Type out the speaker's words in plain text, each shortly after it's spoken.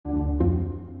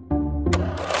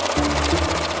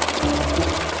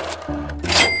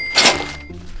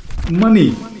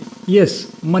Money.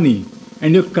 Yes, money.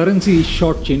 And your currency is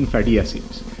short chain fatty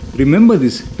acids. Remember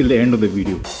this till the end of the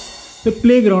video. The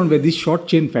playground where these short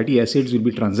chain fatty acids will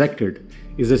be transacted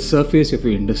is the surface of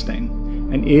your intestine,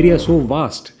 an area so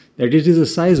vast that it is the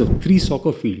size of 3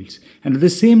 soccer fields and at the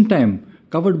same time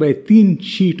covered by a thin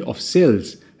sheet of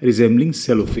cells resembling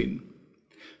cellophane.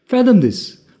 Fathom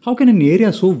this. How can an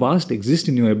area so vast exist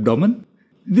in your abdomen?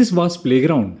 This vast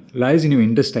playground lies in your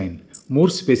intestine, more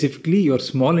specifically your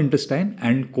small intestine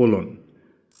and colon.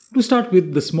 To start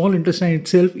with, the small intestine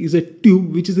itself is a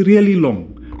tube which is really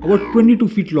long, about 22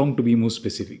 feet long to be more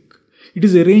specific. It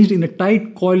is arranged in a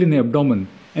tight coil in the abdomen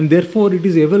and therefore it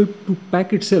is able to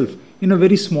pack itself in a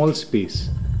very small space.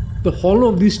 The hollow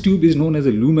of this tube is known as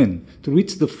a lumen through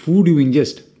which the food you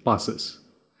ingest passes.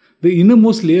 The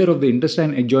innermost layer of the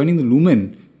intestine adjoining the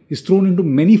lumen is thrown into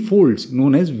many folds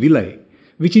known as villi,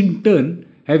 which in turn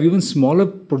have even smaller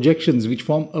projections which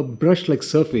form a brush-like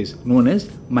surface known as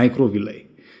microvilli.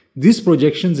 These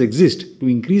projections exist to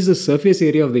increase the surface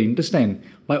area of the intestine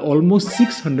by almost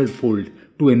 600-fold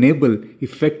to enable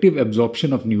effective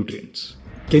absorption of nutrients.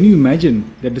 Can you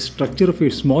imagine that the structure of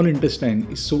your small intestine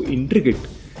is so intricate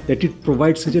that it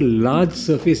provides such a large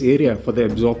surface area for the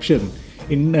absorption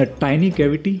in a tiny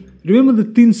cavity? Remember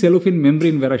the thin cellophane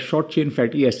membrane where our short chain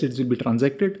fatty acids will be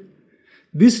transacted?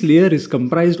 This layer is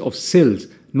comprised of cells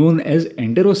known as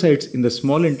enterocytes in the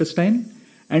small intestine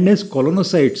and as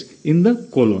colonocytes in the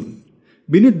colon.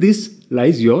 Beneath this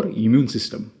lies your immune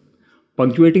system.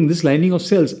 Punctuating this lining of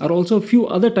cells are also a few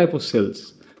other types of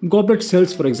cells. Goblet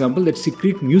cells, for example, that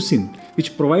secrete mucin,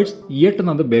 which provides yet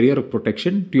another barrier of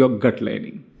protection to your gut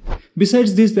lining.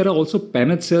 Besides this, there are also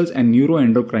Paneth cells and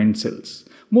neuroendocrine cells.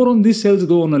 More on these cells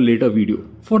though on a later video.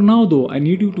 For now though, I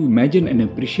need you to imagine and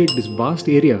appreciate this vast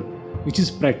area which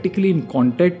is practically in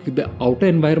contact with the outer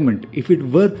environment if it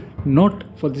were not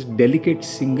for this delicate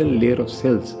single layer of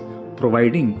cells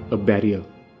providing a barrier.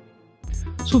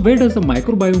 So where does the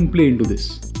microbiome play into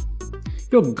this?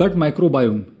 Your gut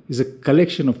microbiome is a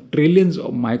collection of trillions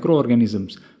of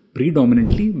microorganisms,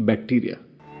 predominantly bacteria.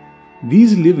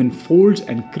 These live in folds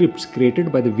and crypts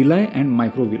created by the villi and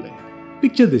microvilli.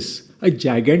 Picture this, a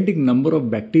gigantic number of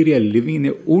bacteria living in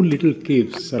their own little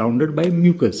caves surrounded by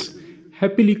mucus,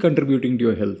 happily contributing to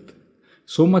your health.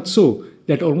 So much so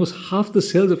that almost half the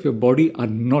cells of your body are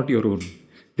not your own.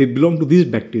 They belong to these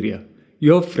bacteria,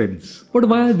 your friends. But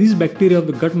why are these bacteria of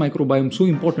the gut microbiome so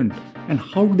important and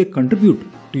how do they contribute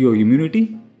to your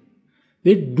immunity?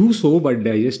 They do so by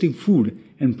digesting food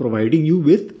and providing you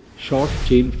with short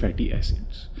chain fatty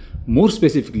acids. More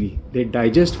specifically, they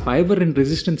digest fiber and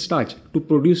resistant starch to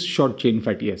produce short chain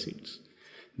fatty acids.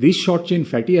 These short chain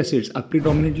fatty acids are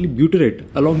predominantly butyrate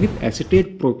along with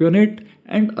acetate, propionate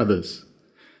and others.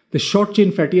 The short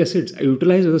chain fatty acids are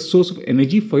utilized as a source of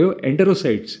energy for your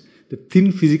enterocytes, the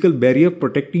thin physical barrier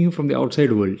protecting you from the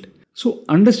outside world. So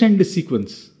understand this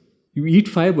sequence. You eat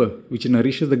fiber which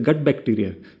nourishes the gut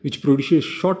bacteria which produces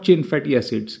short chain fatty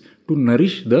acids to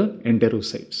nourish the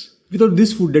enterocytes. Without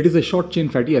this food, that is the short chain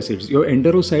fatty acids, your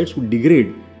enterocytes would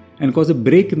degrade and cause a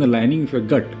break in the lining of your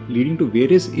gut, leading to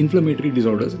various inflammatory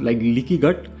disorders like leaky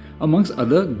gut amongst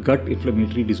other gut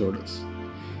inflammatory disorders.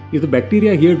 If the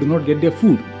bacteria here do not get their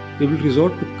food, they will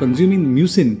resort to consuming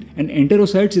mucin and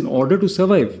enterocytes in order to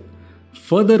survive,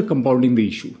 further compounding the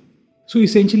issue. So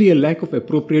essentially a lack of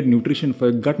appropriate nutrition for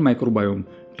your gut microbiome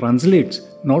translates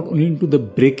not only into the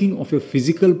breaking of your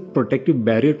physical protective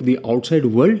barrier to the outside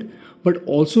world, but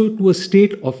also to a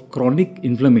state of chronic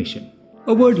inflammation.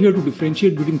 A word here to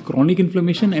differentiate between chronic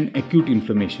inflammation and acute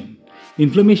inflammation.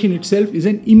 Inflammation itself is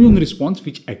an immune response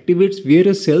which activates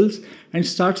various cells and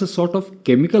starts a sort of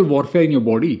chemical warfare in your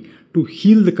body to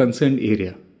heal the concerned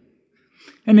area.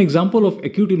 An example of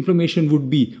acute inflammation would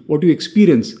be what you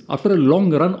experience after a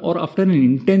long run or after an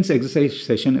intense exercise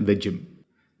session at the gym.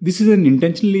 This is an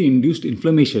intentionally induced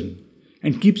inflammation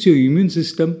and keeps your immune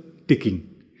system ticking.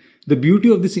 The beauty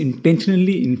of this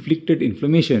intentionally inflicted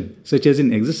inflammation, such as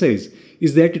in exercise,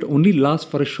 is that it only lasts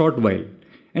for a short while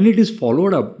and it is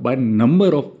followed up by a number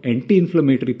of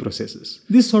anti-inflammatory processes.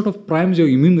 This sort of primes your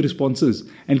immune responses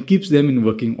and keeps them in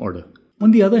working order. On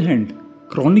the other hand,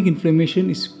 chronic inflammation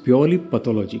is purely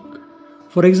pathologic.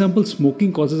 For example,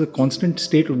 smoking causes a constant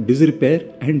state of disrepair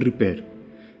and repair.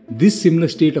 This similar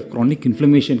state of chronic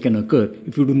inflammation can occur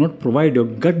if you do not provide your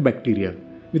gut bacteria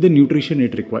with the nutrition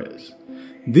it requires.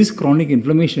 This chronic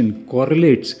inflammation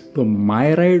correlates to a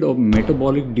myriad of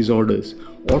metabolic disorders,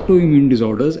 autoimmune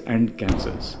disorders and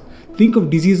cancers. Think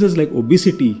of diseases like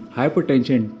obesity,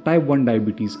 hypertension, type 1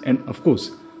 diabetes and of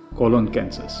course, colon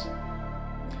cancers.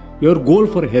 Your goal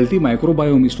for a healthy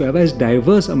microbiome is to have as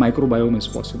diverse a microbiome as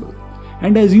possible.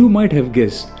 And as you might have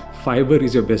guessed, fiber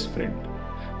is your best friend.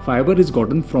 Fiber is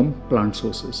gotten from plant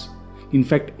sources. In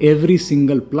fact, every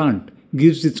single plant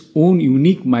gives its own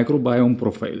unique microbiome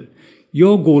profile.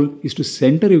 Your goal is to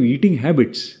center your eating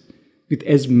habits with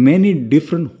as many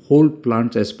different whole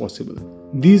plants as possible.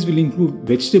 These will include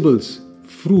vegetables,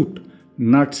 fruit,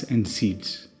 nuts and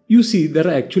seeds. You see, there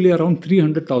are actually around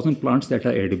 300,000 plants that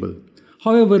are edible.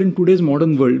 However, in today's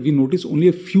modern world, we notice only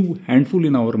a few handful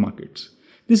in our markets.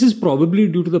 This is probably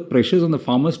due to the pressures on the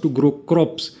farmers to grow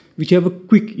crops which have a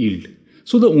quick yield.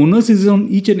 So the onus is on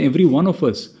each and every one of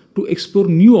us to explore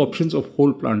new options of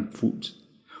whole plant foods.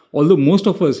 Although most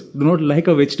of us do not like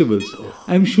our vegetables,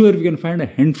 I am sure we can find a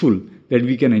handful that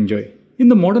we can enjoy. In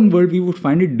the modern world, we would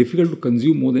find it difficult to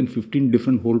consume more than 15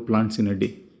 different whole plants in a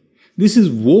day. This is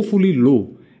woefully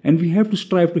low, and we have to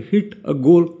strive to hit a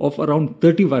goal of around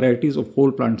 30 varieties of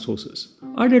whole plant sources.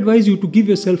 I'd advise you to give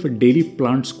yourself a daily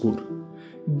plant score.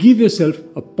 Give yourself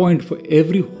a point for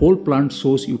every whole plant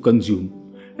source you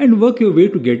consume and work your way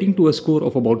to getting to a score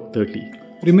of about 30.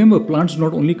 Remember, plants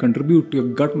not only contribute to your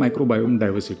gut microbiome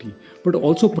diversity, but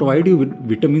also provide you with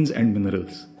vitamins and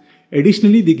minerals.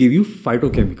 Additionally, they give you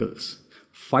phytochemicals.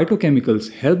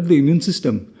 Phytochemicals help the immune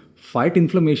system fight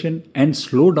inflammation and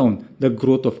slow down the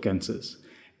growth of cancers.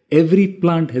 Every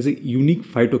plant has a unique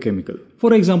phytochemical.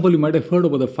 For example, you might have heard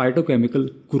about the phytochemical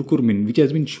curcumin, which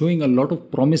has been showing a lot of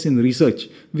promise in research,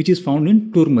 which is found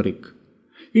in turmeric.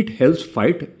 It helps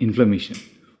fight inflammation.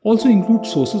 Also include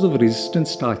sources of resistant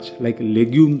starch like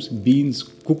legumes, beans,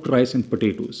 cooked rice and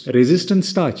potatoes. Resistant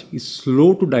starch is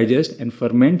slow to digest and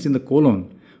ferments in the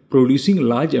colon, producing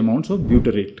large amounts of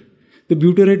butyrate. The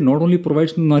butyrate not only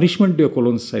provides nourishment to your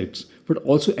colonocytes, but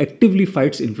also actively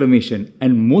fights inflammation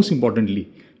and, most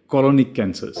importantly, colonic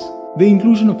cancers. The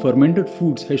inclusion of fermented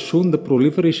foods has shown the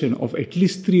proliferation of at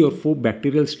least 3 or 4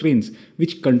 bacterial strains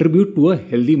which contribute to a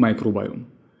healthy microbiome.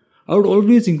 I would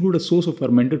always include a source of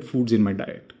fermented foods in my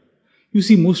diet. You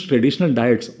see, most traditional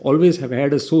diets always have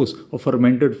had a source of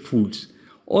fermented foods,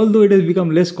 although it has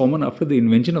become less common after the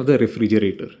invention of the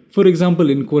refrigerator. For example,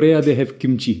 in Korea they have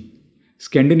kimchi,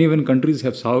 Scandinavian countries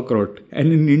have sauerkraut,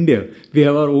 and in India we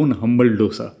have our own humble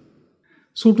dosa.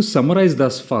 So to summarize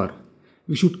thus far,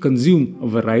 we should consume a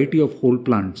variety of whole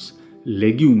plants,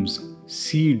 legumes,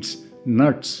 seeds,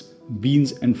 nuts,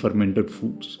 beans and fermented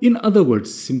foods. In other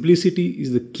words, simplicity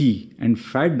is the key, and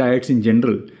fad diets in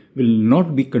general will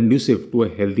not be conducive to a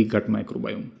healthy gut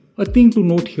microbiome. A thing to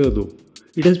note here though,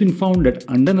 it has been found that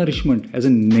undernourishment has a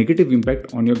negative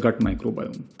impact on your gut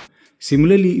microbiome.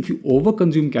 Similarly, if you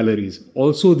overconsume calories,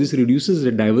 also this reduces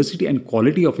the diversity and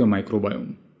quality of your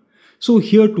microbiome. So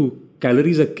here too,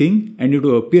 calories are king, and it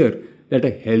will appear that a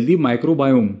healthy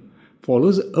microbiome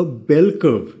follows a bell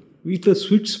curve with a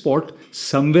sweet spot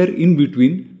somewhere in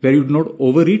between where you do not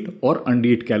overeat or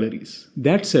undereat calories.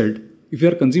 That said, if you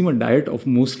are consuming a diet of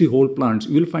mostly whole plants,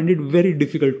 you will find it very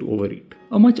difficult to overeat.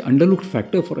 A much underlooked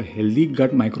factor for a healthy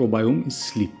gut microbiome is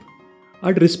sleep.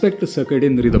 I'd respect the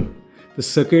circadian rhythm. The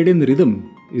circadian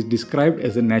rhythm is described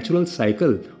as a natural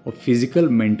cycle of physical,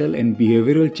 mental and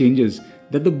behavioral changes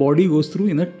that the body goes through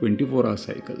in a 24-hour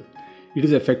cycle. It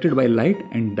is affected by light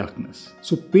and darkness.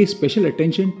 So pay special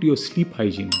attention to your sleep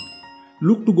hygiene.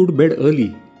 Look to go to bed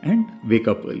early and wake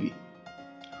up early.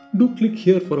 Do click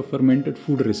here for a fermented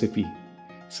food recipe.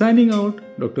 Signing out,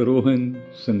 Dr. Rohan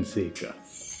Sanseka.